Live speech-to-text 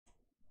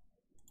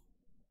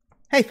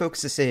Hey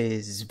folks, this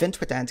is Vince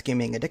with Dad's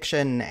Gaming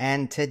Addiction,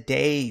 and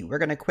today we're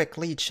going to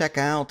quickly check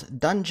out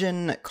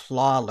Dungeon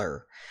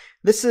Clawler.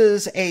 This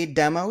is a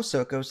demo, so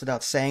it goes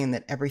without saying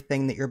that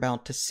everything that you're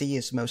about to see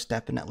is most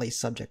definitely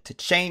subject to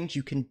change.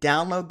 You can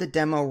download the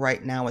demo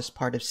right now as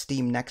part of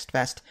Steam Next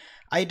Fest.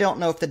 I don't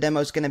know if the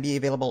demo is going to be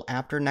available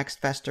after Next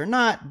Fest or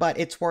not, but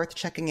it's worth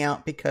checking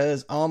out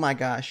because, oh my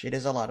gosh, it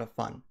is a lot of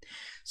fun.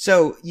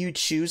 So you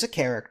choose a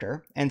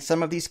character, and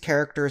some of these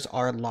characters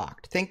are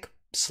locked. Think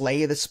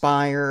Slay the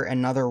Spire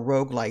and other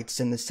roguelites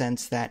in the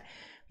sense that,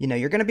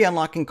 you're going to be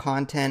unlocking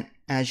content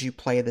as you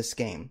play this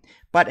game.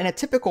 But in a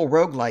typical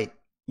roguelite,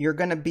 you're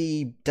going to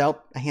be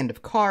dealt a hand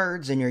of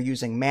cards and you're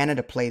using mana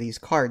to play these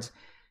cards.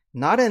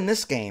 Not in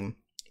this game.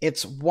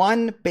 It's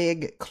one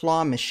big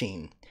claw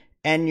machine,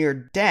 and your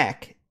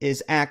deck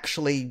is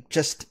actually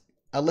just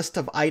a list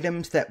of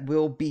items that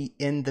will be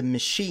in the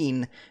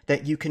machine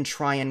that you can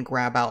try and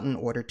grab out in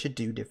order to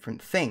do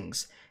different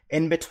things.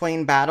 In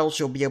between battles,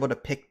 you'll be able to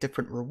pick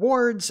different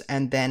rewards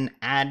and then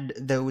add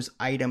those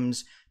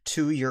items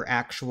to your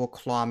actual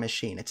claw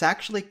machine. It's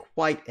actually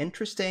quite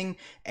interesting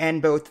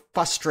and both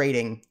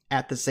frustrating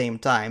at the same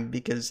time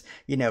because,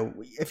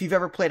 if you've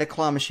ever played a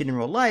claw machine in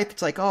real life,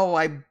 it's like, oh,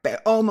 I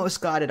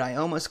almost got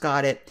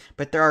it.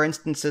 But there are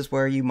instances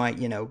where you might,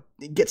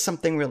 get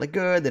something really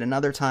good, then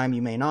another time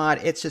you may not.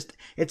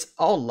 It's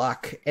all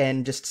luck,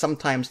 and just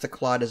sometimes the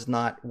claw does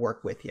not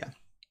work with you.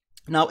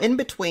 Now, in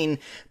between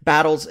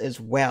battles as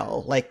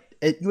well, like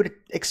you would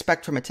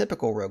expect from a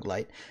typical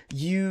roguelite,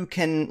 you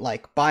can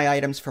buy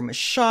items from a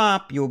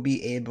shop. You'll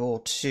be able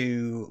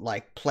to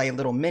play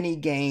little mini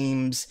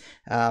games,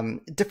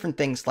 different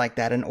things like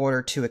that in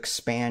order to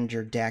expand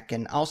your deck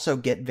and also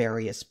get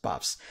various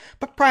buffs.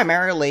 But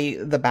primarily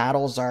the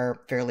battles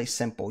are fairly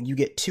simple. You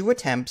get 2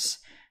 attempts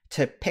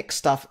to pick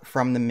stuff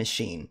from the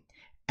machine.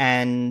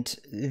 And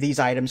these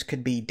items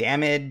could be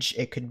damage,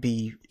 it could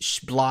be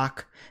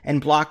block,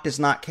 and block does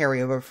not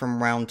carry over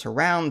from round to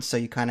round, so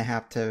you kind of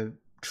have to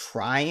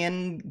try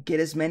and get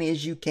as many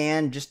as you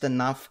can, just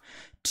enough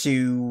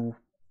to,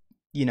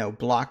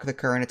 block the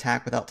current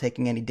attack without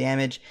taking any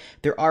damage.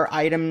 There are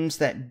items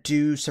that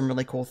do some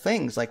really cool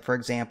things, like for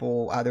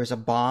example, there's a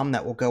bomb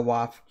that will go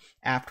off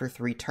after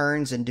 3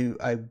 turns and do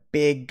a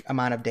big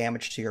amount of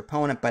damage to your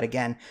opponent, but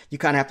again, you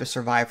kind of have to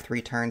survive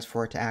 3 turns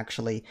for it to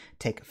actually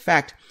take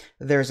effect.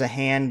 There's a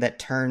hand that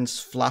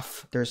turns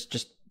fluff. There's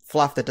just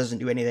fluff that doesn't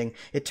do anything.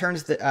 It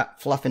turns the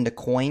fluff into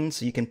coins,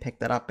 so you can pick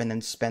that up and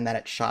then spend that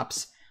at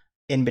shops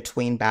in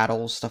between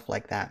battles, stuff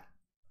like that.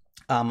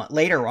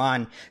 Later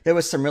on, there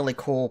was some really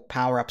cool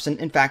power-ups, and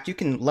in fact, you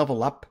can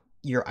level up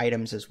your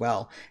items as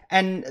well.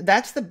 And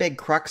that's the big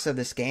crux of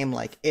this game.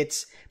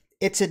 It's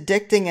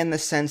addicting in the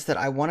sense that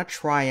I want to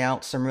try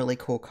out some really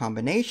cool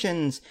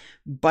combinations,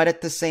 but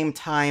at the same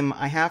time,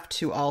 I have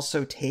to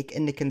also take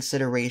into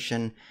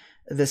consideration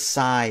the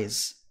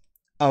size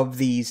of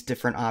these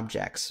different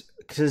objects.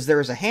 Because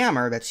there's a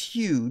hammer that's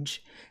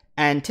huge,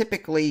 and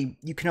typically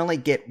you can only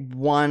get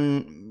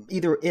one,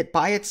 either it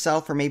by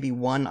itself or maybe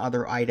one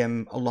other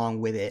item along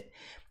with it.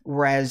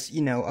 Whereas,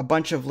 a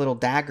bunch of little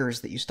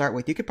daggers that you start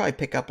with, you could probably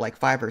pick up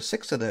 5 or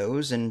 6 of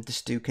those and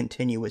just do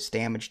continuous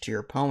damage to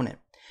your opponent.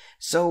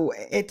 So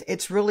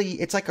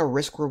it's like a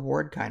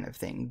risk-reward kind of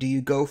thing. Do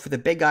you go for the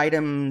big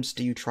items?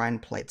 Do you try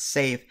and play it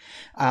safe?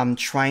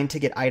 Trying to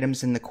get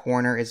items in the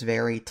corner is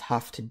very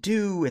tough to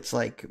do. It's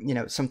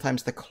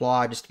sometimes the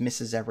claw just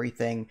misses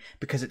everything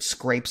because it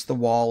scrapes the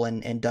wall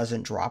and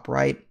doesn't drop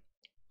right.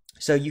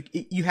 So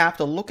you have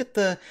to look at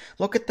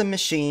the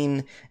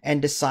machine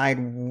and decide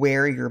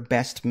where your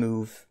best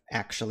move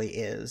actually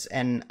is.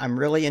 And I'm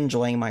really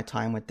enjoying my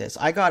time with this.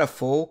 I got a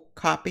full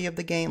copy of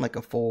the game,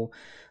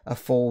 a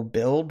full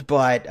build,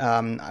 but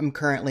I'm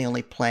currently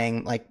only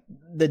playing,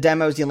 the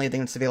demo is the only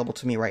thing that's available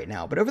to me right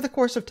now. But over the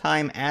course of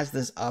time, as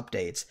this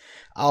updates,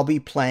 I'll be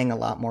playing a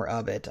lot more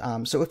of it.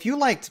 So if you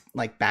liked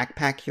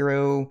Backpack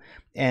Hero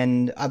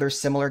and other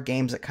similar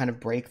games that kind of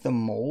break the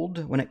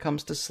mold when it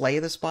comes to Slay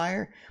the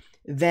Spire,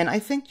 then I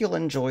think you'll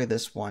enjoy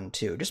this one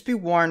too. Just be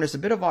warned, there's a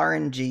bit of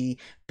RNG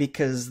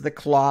because the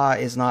claw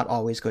is not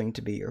always going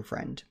to be your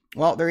friend.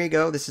 Well, there you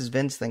go. This is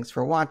Vince. Thanks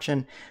for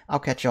watching. I'll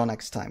catch y'all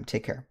next time.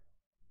 Take care.